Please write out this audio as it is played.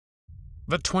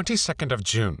The 22nd of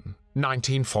June,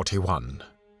 1941.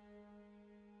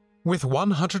 With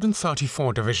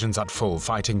 134 divisions at full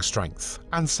fighting strength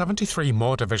and 73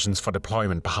 more divisions for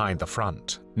deployment behind the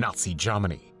front, Nazi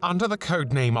Germany, under the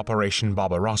codename Operation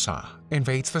Barbarossa,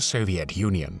 invades the Soviet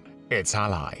Union, its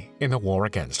ally, in the war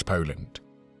against Poland.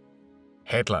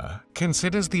 Hitler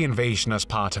considers the invasion as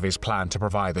part of his plan to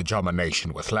provide the German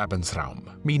nation with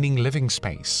Lebensraum, meaning living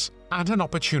space, and an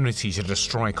opportunity to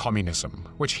destroy communism,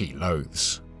 which he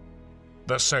loathes.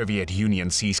 The Soviet Union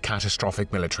sees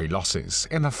catastrophic military losses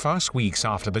in the first weeks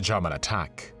after the German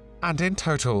attack, and in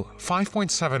total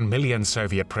 5.7 million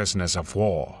Soviet prisoners of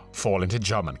war fall into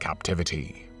German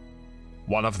captivity.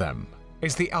 One of them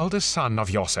is the eldest son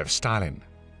of Joseph Stalin.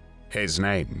 His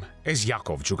name is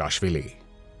Yakov Dzhugashvili.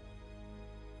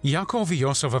 Yakov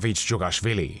Yosefovich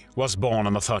Dzhugashvili was born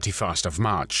on the 31st of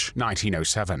March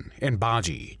 1907 in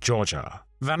Baji, Georgia,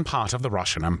 then part of the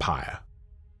Russian Empire.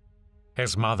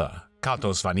 His mother,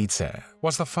 Kato Svanidze,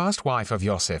 was the first wife of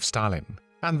Joseph Stalin,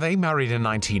 and they married in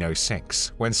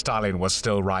 1906 when Stalin was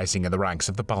still rising in the ranks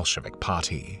of the Bolshevik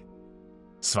Party.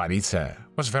 Svanidze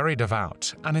was very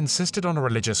devout and insisted on a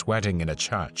religious wedding in a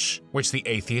church, which the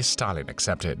atheist Stalin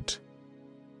accepted.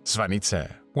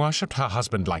 Svanidze worshipped her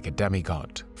husband like a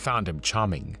demigod, found him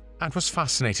charming, and was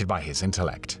fascinated by his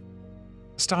intellect.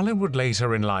 Stalin would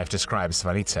later in life describe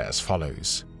Svanidze as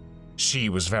follows: "She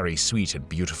was very sweet and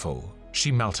beautiful.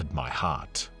 She melted my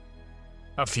heart."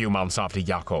 A few months after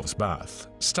Yakov's birth,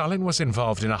 Stalin was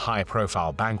involved in a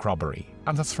high-profile bank robbery,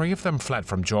 and the three of them fled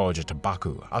from Georgia to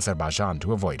Baku, Azerbaijan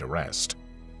to avoid arrest.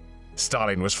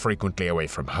 Stalin was frequently away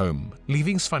from home,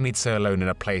 leaving Svanidze alone in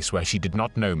a place where she did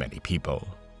not know many people.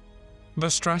 The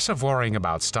stress of worrying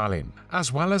about Stalin,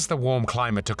 as well as the warm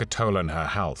climate, took a toll on her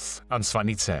health, and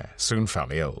Svanidze soon fell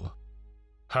ill.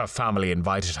 Her family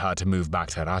invited her to move back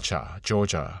to Racha,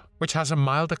 Georgia, which has a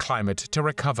milder climate, to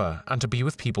recover and to be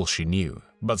with people she knew,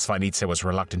 but Svanidze was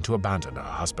reluctant to abandon her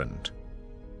husband.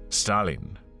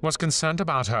 Stalin was concerned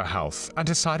about her health and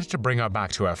decided to bring her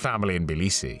back to her family in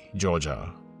Tbilisi,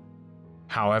 Georgia.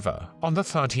 However, on the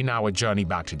 13-hour journey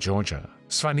back to Georgia,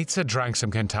 Svanidze drank some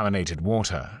contaminated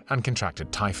water and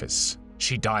contracted typhus.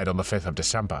 She died on the 5th of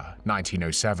December,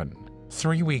 1907,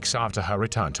 3 weeks after her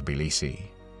return to Tbilisi.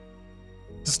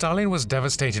 Stalin was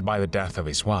devastated by the death of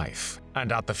his wife,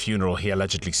 and at the funeral he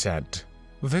allegedly said,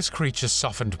 "This creature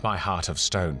softened my heart of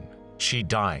stone. She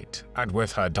died, and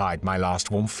with her died my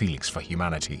last warm feelings for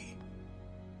humanity."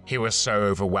 He was so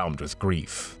overwhelmed with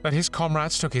grief that his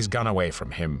comrades took his gun away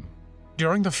from him.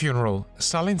 During the funeral,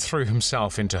 Stalin threw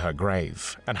himself into her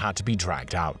grave and had to be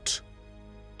dragged out.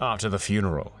 After the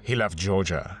funeral, he left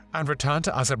Georgia and returned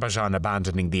to Azerbaijan,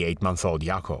 abandoning the 8-month-old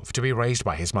Yakov to be raised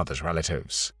by his mother's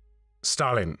relatives.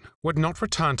 Stalin would not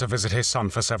return to visit his son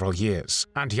for several years,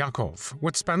 and Yakov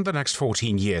would spend the next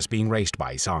 14 years being raised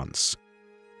by his aunts.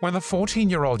 When the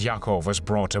 14-year-old Yakov was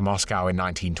brought to Moscow in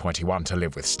 1921 to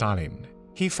live with Stalin,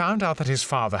 he found out that his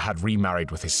father had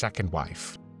remarried with his second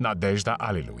wife, Nadezhda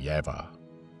Alliluyeva.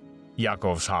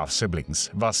 Yakov's half-siblings,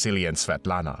 Vasily and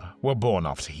Svetlana, were born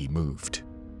after he moved.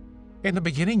 In the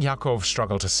beginning, Yakov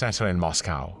struggled to settle in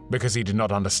Moscow because he did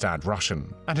not understand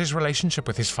Russian, and his relationship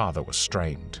with his father was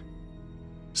strained.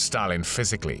 Stalin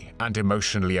physically and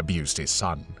emotionally abused his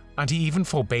son, and he even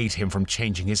forbade him from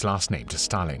changing his last name to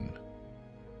Stalin.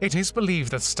 It is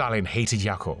believed that Stalin hated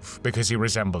Yakov because he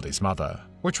resembled his mother,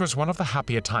 which was one of the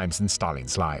happier times in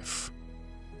Stalin's life.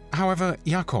 However,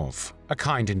 Yakov, a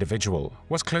kind individual,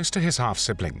 was close to his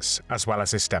half-siblings, as well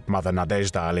as his stepmother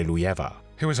Nadezhda Alliluyeva,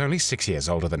 who was only 6 years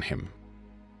older than him.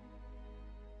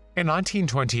 In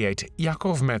 1928,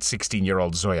 Yakov met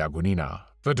 16-year-old Zoya Gunina,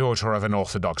 the daughter of an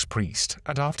Orthodox priest,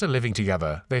 and after living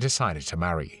together, they decided to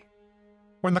marry.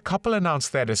 When the couple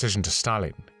announced their decision to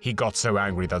Stalin, he got so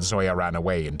angry that Zoya ran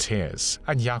away in tears,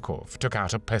 and Yakov took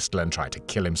out a pistol and tried to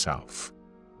kill himself.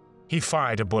 He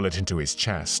fired a bullet into his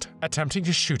chest, attempting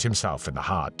to shoot himself in the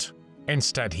heart.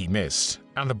 Instead, he missed,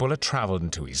 and the bullet traveled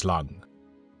into his lung.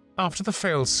 After the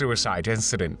failed suicide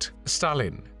incident,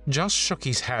 Stalin just shook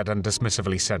his head and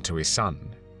dismissively said to his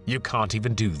son, "You can't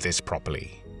even do this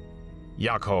properly."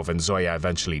 Yakov and Zoya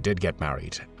eventually did get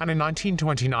married, and in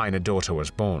 1929 a daughter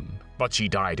was born, but she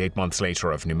died 8 months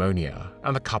later of pneumonia,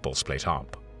 and the couple split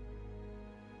up.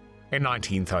 In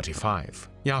 1935,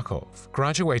 Yakov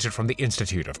graduated from the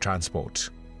Institute of Transport.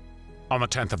 On the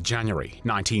 10th of January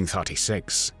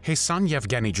 1936, his son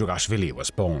Yevgeny Dzhugashvili was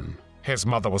born. His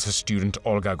mother was a student,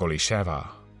 Olga Golisheva,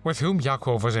 with whom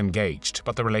Yakov was engaged,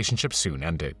 but the relationship soon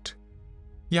ended.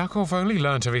 Yakov only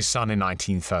learnt of his son in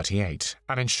 1938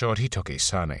 and ensured he took his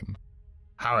surname.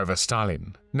 However,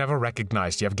 Stalin never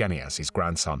recognized Yevgeny as his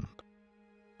grandson.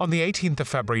 On the 18th of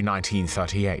February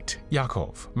 1938,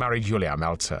 Yakov married Yulia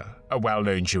Meltzer, a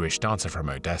well-known Jewish dancer from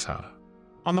Odessa.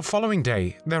 On the following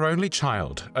day, their only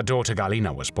child, a daughter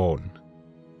Galina, was born.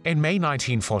 In May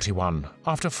 1941,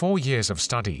 after 4 years of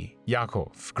study,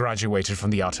 Yakov graduated from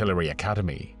the Artillery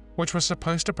Academy, which was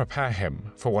supposed to prepare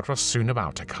him for what was soon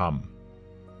about to come.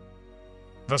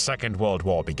 The Second World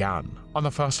War began on the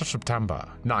 1st of September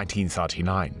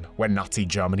 1939 when Nazi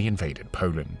Germany invaded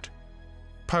Poland.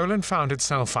 Poland found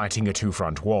itself fighting a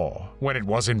two-front war when it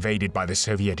was invaded by the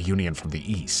Soviet Union from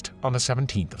the east on the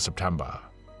 17th of September.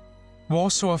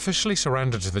 Warsaw officially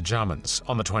surrendered to the Germans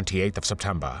on the 28th of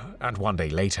September, and 1 day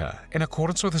later, in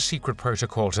accordance with a secret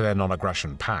protocol to their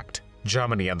non-aggression pact,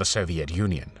 Germany and the Soviet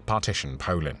Union partitioned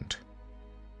Poland.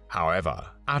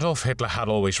 However, Adolf Hitler had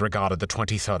always regarded the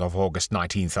 23rd of August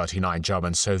 1939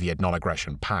 German-Soviet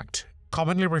non-aggression pact,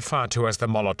 commonly referred to as the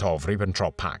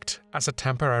Molotov-Ribbentrop Pact, as a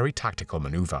temporary tactical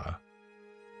maneuver.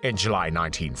 In July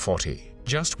 1940,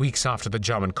 just weeks after the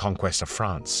German conquest of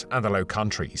France and the Low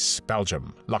Countries,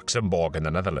 Belgium, Luxembourg and the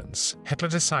Netherlands, Hitler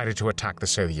decided to attack the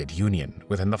Soviet Union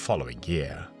within the following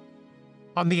year.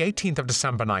 On the 18th of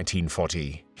December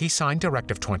 1940, he signed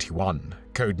Directive 21,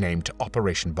 codenamed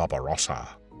Operation Barbarossa.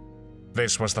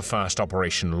 This was the first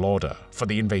operational order for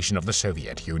the invasion of the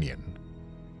Soviet Union.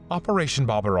 Operation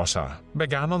Barbarossa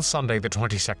began on Sunday the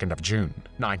 22nd of June,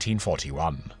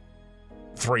 1941.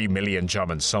 3 million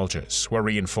German soldiers were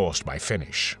reinforced by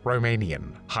Finnish,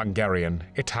 Romanian, Hungarian,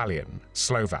 Italian,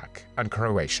 Slovak, and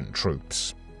Croatian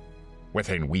troops.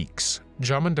 Within weeks,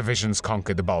 German divisions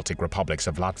conquered the Baltic republics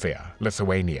of Latvia,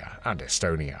 Lithuania, and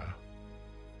Estonia.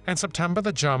 In September,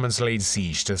 the Germans laid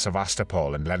siege to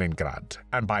Sevastopol and Leningrad,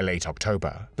 and by late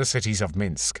October, the cities of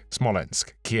Minsk,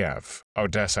 Smolensk, Kiev,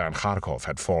 Odessa, and Kharkov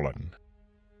had fallen.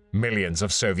 Millions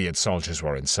of Soviet soldiers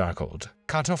were encircled,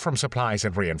 cut off from supplies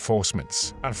and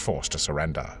reinforcements, and forced to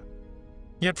surrender.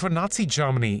 Yet for Nazi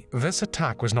Germany, this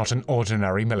attack was not an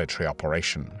ordinary military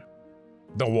operation.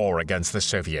 The war against the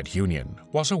Soviet Union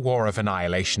was a war of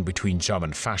annihilation between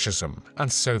German fascism and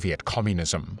Soviet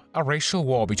communism, a racial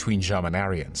war between German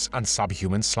Aryans and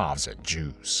subhuman Slavs and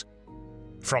Jews.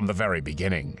 From the very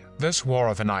beginning, this war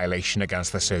of annihilation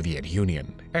against the Soviet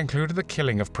Union included the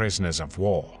killing of prisoners of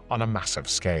war on a massive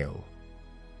scale.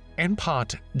 In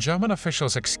part, German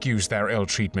officials excused their ill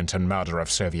treatment and murder of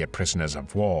Soviet prisoners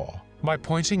of war by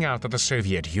pointing out that the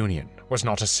Soviet Union was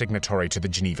not a signatory to the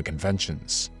Geneva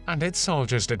Conventions, and its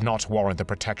soldiers did not warrant the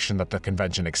protection that the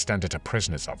convention extended to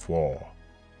prisoners of war.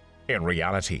 In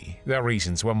reality, their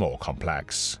reasons were more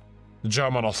complex.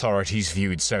 German authorities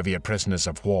viewed Soviet prisoners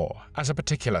of war as a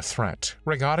particular threat,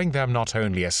 regarding them not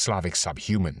only as Slavic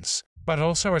subhumans, but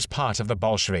also as part of the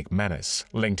Bolshevik menace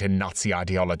linked in Nazi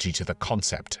ideology to the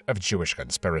concept of Jewish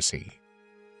conspiracy.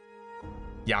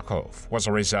 Yakov was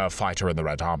a reserve fighter in the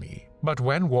Red Army, but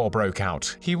when war broke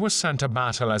out, he was sent to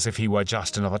battle as if he were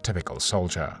just another typical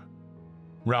soldier.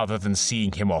 Rather than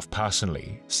seeing him off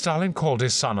personally, Stalin called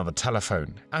his son on the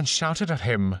telephone and shouted at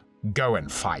him, "Go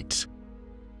and fight."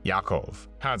 Yakov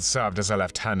had served as a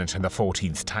lieutenant in the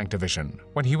 14th Tank Division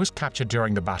when he was captured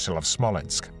during the Battle of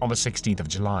Smolensk on the 16th of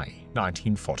July,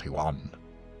 1941.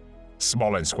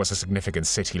 Smolensk was a significant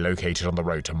city located on the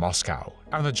road to Moscow,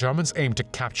 and the Germans aimed to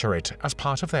capture it as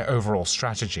part of their overall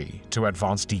strategy to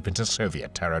advance deep into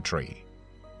Soviet territory.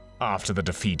 After the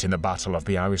defeat in the Battle of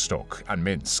Białystok and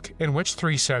Minsk, in which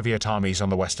 3 Soviet armies on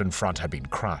the Western Front had been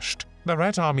crushed, the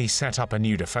Red Army set up a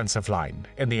new defensive line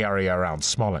in the area around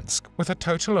Smolensk, with a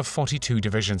total of 42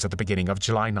 divisions at the beginning of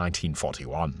July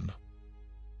 1941.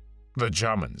 The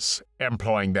Germans,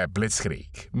 employing their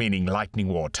blitzkrieg, meaning lightning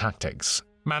war tactics,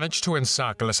 managed to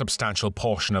encircle a substantial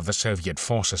portion of the Soviet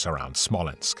forces around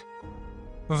Smolensk.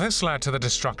 This led to the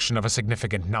destruction of a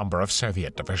significant number of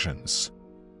Soviet divisions.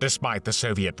 Despite the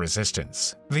Soviet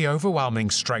resistance, the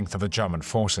overwhelming strength of the German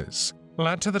forces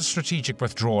led to the strategic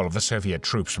withdrawal of the Soviet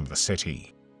troops from the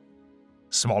city.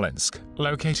 Smolensk,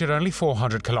 located only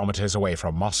 400 kilometers away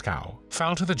from Moscow,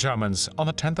 fell to the Germans on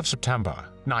the 10th of September,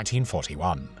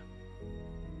 1941.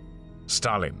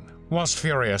 Stalin was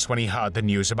furious when he heard the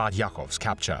news about Yakov's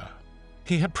capture.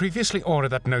 He had previously ordered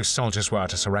that no soldiers were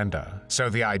to surrender, so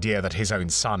the idea that his own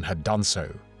son had done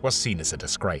so was seen as a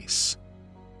disgrace.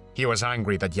 He was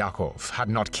angry that Yakov had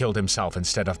not killed himself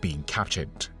instead of being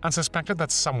captured, and suspected that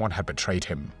someone had betrayed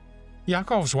him.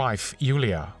 Yakov's wife,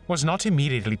 Yulia, was not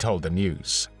immediately told the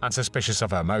news, and suspicious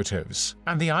of her motives,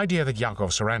 and the idea that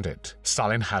Yakov surrendered,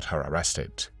 Stalin had her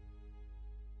arrested.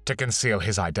 To conceal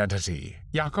his identity,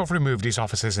 Yakov removed his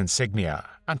officer's insignia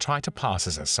and tried to pass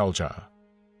as a soldier.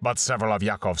 But several of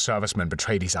Yakov's servicemen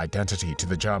betrayed his identity to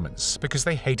the Germans because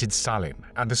they hated Stalin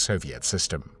and the Soviet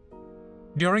system.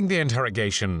 During the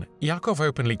interrogation, Yakov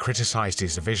openly criticized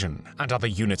his division and other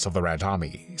units of the Red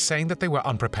Army, saying that they were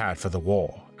unprepared for the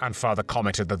war, and further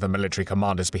commented that the military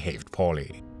commanders behaved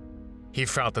poorly. He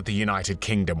felt that the United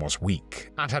Kingdom was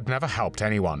weak and had never helped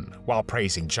anyone, while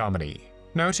praising Germany,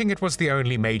 noting it was the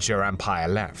only major empire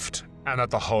left, and that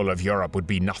the whole of Europe would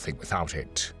be nothing without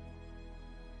it.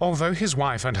 Although his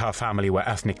wife and her family were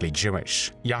ethnically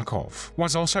Jewish, Yakov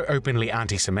was also openly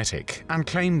anti-Semitic and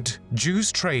claimed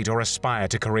Jews trade or aspire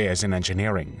to careers in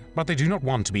engineering, but they do not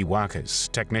want to be workers,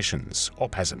 technicians, or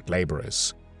peasant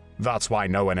laborers. That's why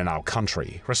no one in our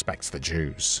country respects the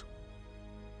Jews.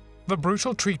 The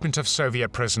brutal treatment of Soviet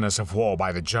prisoners of war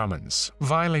by the Germans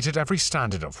violated every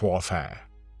standard of warfare.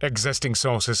 Existing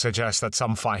sources suggest that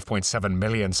some 5.7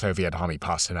 million Soviet army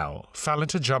personnel fell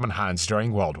into German hands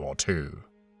during World War II.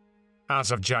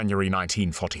 As of January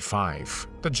 1945,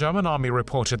 the German army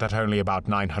reported that only about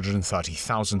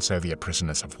 930,000 Soviet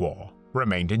prisoners of war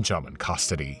remained in German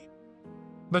custody.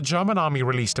 The German army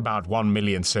released about 1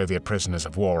 million Soviet prisoners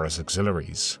of war as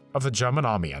auxiliaries of the German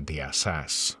army and the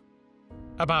SS.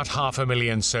 About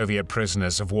 500,000 Soviet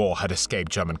prisoners of war had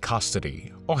escaped German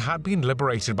custody or had been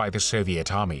liberated by the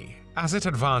Soviet army as it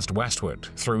advanced westward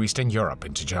through Eastern Europe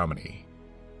into Germany.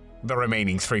 The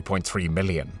remaining 3.3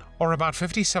 million, or about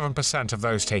 57% of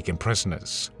those taken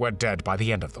prisoners, were dead by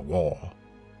the end of the war.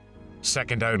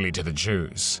 Second only to the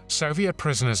Jews, Soviet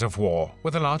prisoners of war were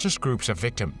the largest groups of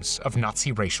victims of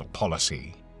Nazi racial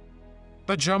policy.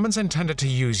 The Germans intended to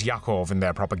use Yakov in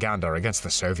their propaganda against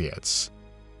the Soviets.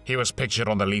 He was pictured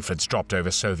on the leaflets dropped over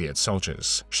Soviet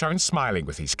soldiers, shown smiling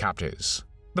with his captors.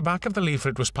 The back of the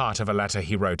leaflet was part of a letter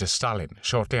he wrote to Stalin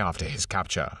shortly after his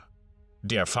capture.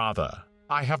 "Dear Father,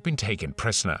 I have been taken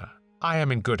prisoner. I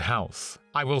am in good health.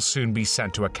 I will soon be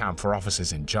sent to a camp for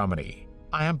officers in Germany.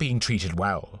 I am being treated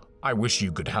well. I wish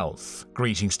you good health.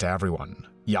 Greetings to everyone.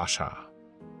 Yasha."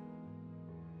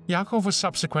 Yakov was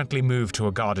subsequently moved to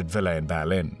a guarded villa in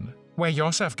Berlin, where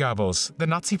Joseph Goebbels, the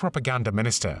Nazi propaganda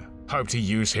minister, hoped to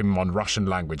use him on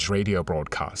Russian-language radio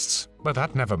broadcasts, but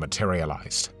that never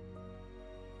materialized.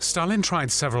 Stalin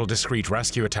tried several discreet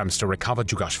rescue attempts to recover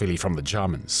Dzhugashvili from the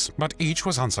Germans, but each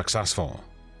was unsuccessful.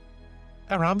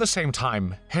 Around the same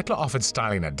time, Hitler offered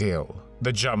Stalin a deal.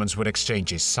 The Germans would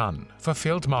exchange his son for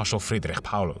Field Marshal Friedrich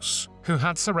Paulus, who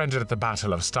had surrendered at the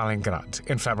Battle of Stalingrad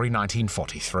in February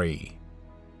 1943.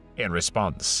 In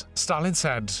response, Stalin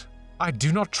said, "I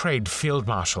do not trade field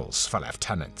marshals for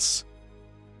lieutenants."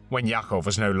 When Yakov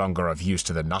was no longer of use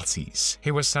to the Nazis,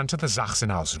 he was sent to the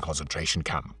Sachsenhausen concentration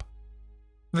camp.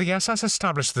 The SS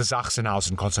established the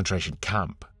Sachsenhausen concentration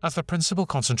camp as the principal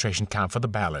concentration camp for the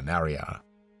Berlin area.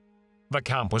 The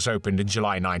camp was opened in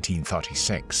July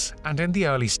 1936, and in the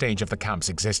early stage of the camp's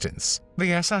existence,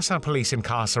 the SS and police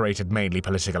incarcerated mainly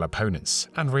political opponents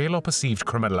and real or perceived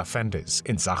criminal offenders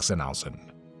in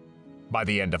Sachsenhausen. By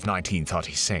the end of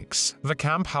 1936, the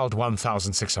camp held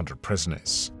 1,600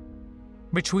 prisoners.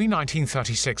 Between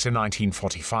 1936 and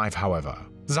 1945, however,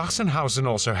 Sachsenhausen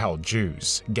also held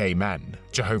Jews, gay men,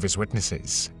 Jehovah's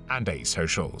Witnesses, and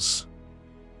asocials.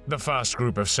 The first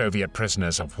group of Soviet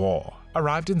prisoners of war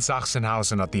arrived in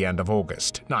Sachsenhausen at the end of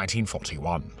August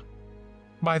 1941.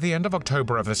 By the end of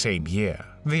October of the same year,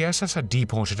 the SS had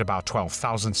deported about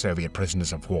 12,000 Soviet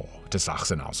prisoners of war to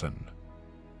Sachsenhausen.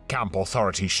 Camp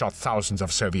authorities shot thousands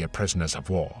of Soviet prisoners of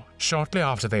war shortly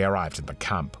after they arrived in the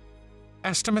camp.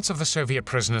 Estimates of the Soviet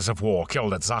prisoners of war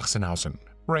killed at Sachsenhausen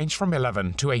range from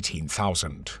 11 to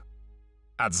 18,000.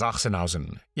 At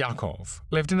Sachsenhausen, Yakov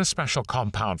lived in a special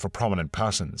compound for prominent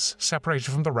persons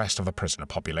separated from the rest of the prisoner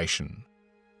population.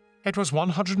 It was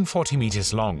 140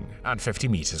 meters long and 50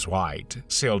 meters wide,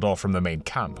 sealed off from the main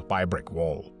camp by a brick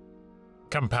wall.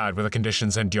 Compared with the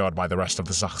conditions endured by the rest of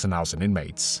the Sachsenhausen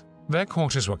inmates, their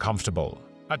quarters were comfortable.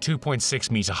 A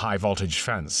 2.6-meter high-voltage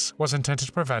fence was intended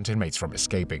to prevent inmates from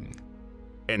escaping.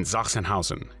 In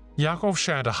Sachsenhausen, Yakov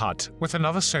shared a hut with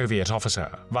another Soviet officer,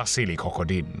 Vasily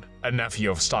Kokodin, a nephew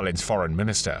of Stalin's foreign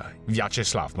minister,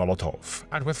 Vyacheslav Molotov,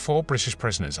 and with 4 British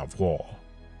prisoners of war.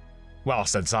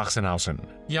 Whilst at Sachsenhausen,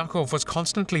 Yakov was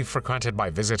constantly frequented by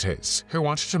visitors who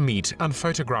wanted to meet and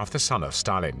photograph the son of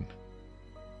Stalin.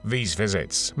 These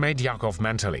visits made Yakov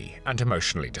mentally and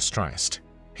emotionally distressed.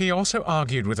 He also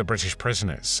argued with the British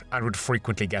prisoners and would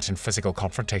frequently get in physical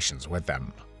confrontations with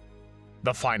them.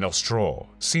 The final straw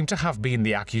seemed to have been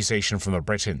the accusation from the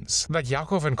Britons that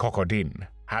Yakov and Kokodin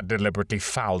had deliberately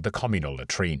fouled the communal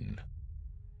latrine.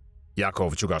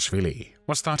 Yakov Dzhugashvili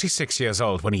was 36 years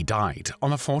old when he died on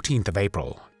the 14th of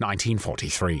April,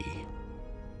 1943.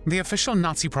 The official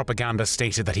Nazi propaganda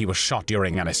stated that he was shot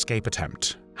during an escape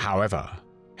attempt. However,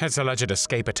 his alleged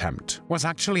escape attempt was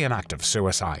actually an act of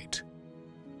suicide.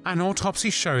 An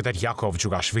autopsy showed that Yakov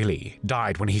Dzhugashvili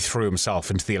died when he threw himself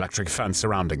into the electric fence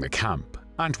surrounding the camp,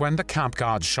 and when the camp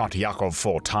guards shot Yakov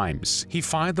 4 times, he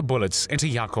fired the bullets into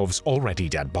Yakov's already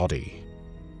dead body.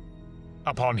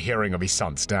 Upon hearing of his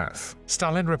son's death,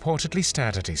 Stalin reportedly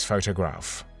stared at his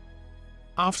photograph.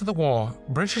 After the war,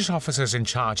 British officers in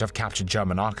charge of captured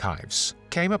German archives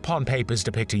came upon papers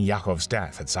depicting Yakov's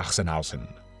death at Sachsenhausen.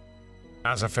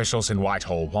 As officials in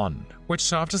Whitehall 1, which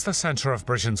served as the center of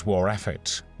Britain's war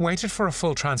effort, waited for a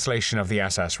full translation of the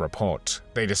SS report,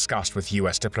 they discussed with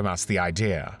US diplomats the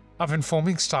idea of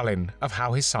informing Stalin of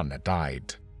how his son had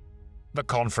died. The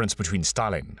conference between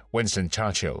Stalin, Winston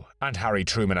Churchill, and Harry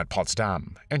Truman at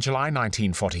Potsdam in July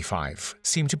 1945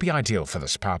 seemed to be ideal for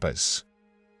this purpose.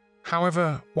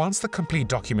 However, once the complete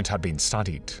document had been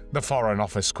studied, the Foreign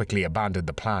Office quickly abandoned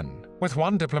the plan, with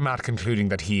one diplomat concluding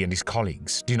that he and his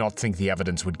colleagues do not think the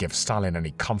evidence would give Stalin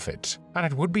any comfort, and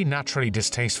it would be naturally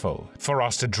distasteful for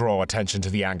us to draw attention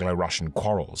to the Anglo-Russian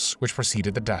quarrels which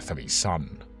preceded the death of his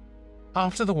son.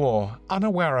 After the war,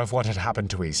 unaware of what had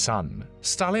happened to his son,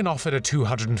 Stalin offered a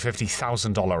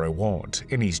 $250,000 reward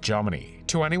in East Germany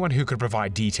to anyone who could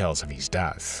provide details of his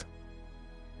death.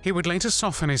 He would later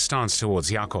soften his stance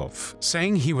towards Yakov,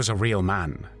 saying he was a real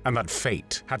man and that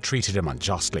fate had treated him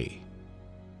unjustly.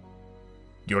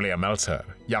 Yulia Meltzer,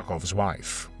 Yakov's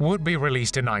wife, would be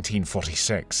released in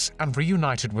 1946 and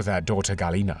reunited with their daughter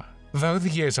Galina, though the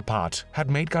years apart had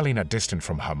made Galina distant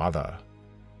from her mother.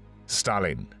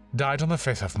 Stalin died on the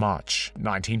 5th of March,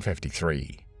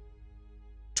 1953.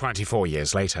 24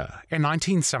 years later, in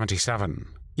 1977,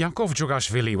 Yakov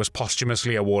Dzhugashvili was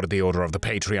posthumously awarded the Order of the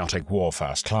Patriotic War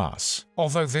First Class,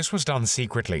 although this was done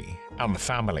secretly, and the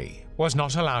family was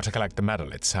not allowed to collect the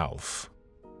medal itself.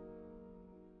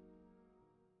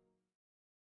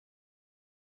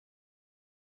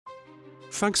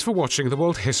 Thanks for watching the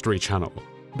World History Channel.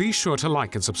 Be sure to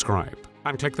like and subscribe,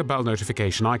 and click the bell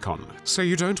notification icon so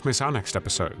you don't miss our next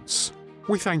episodes.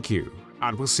 We thank you,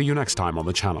 and we'll see you next time on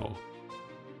the channel.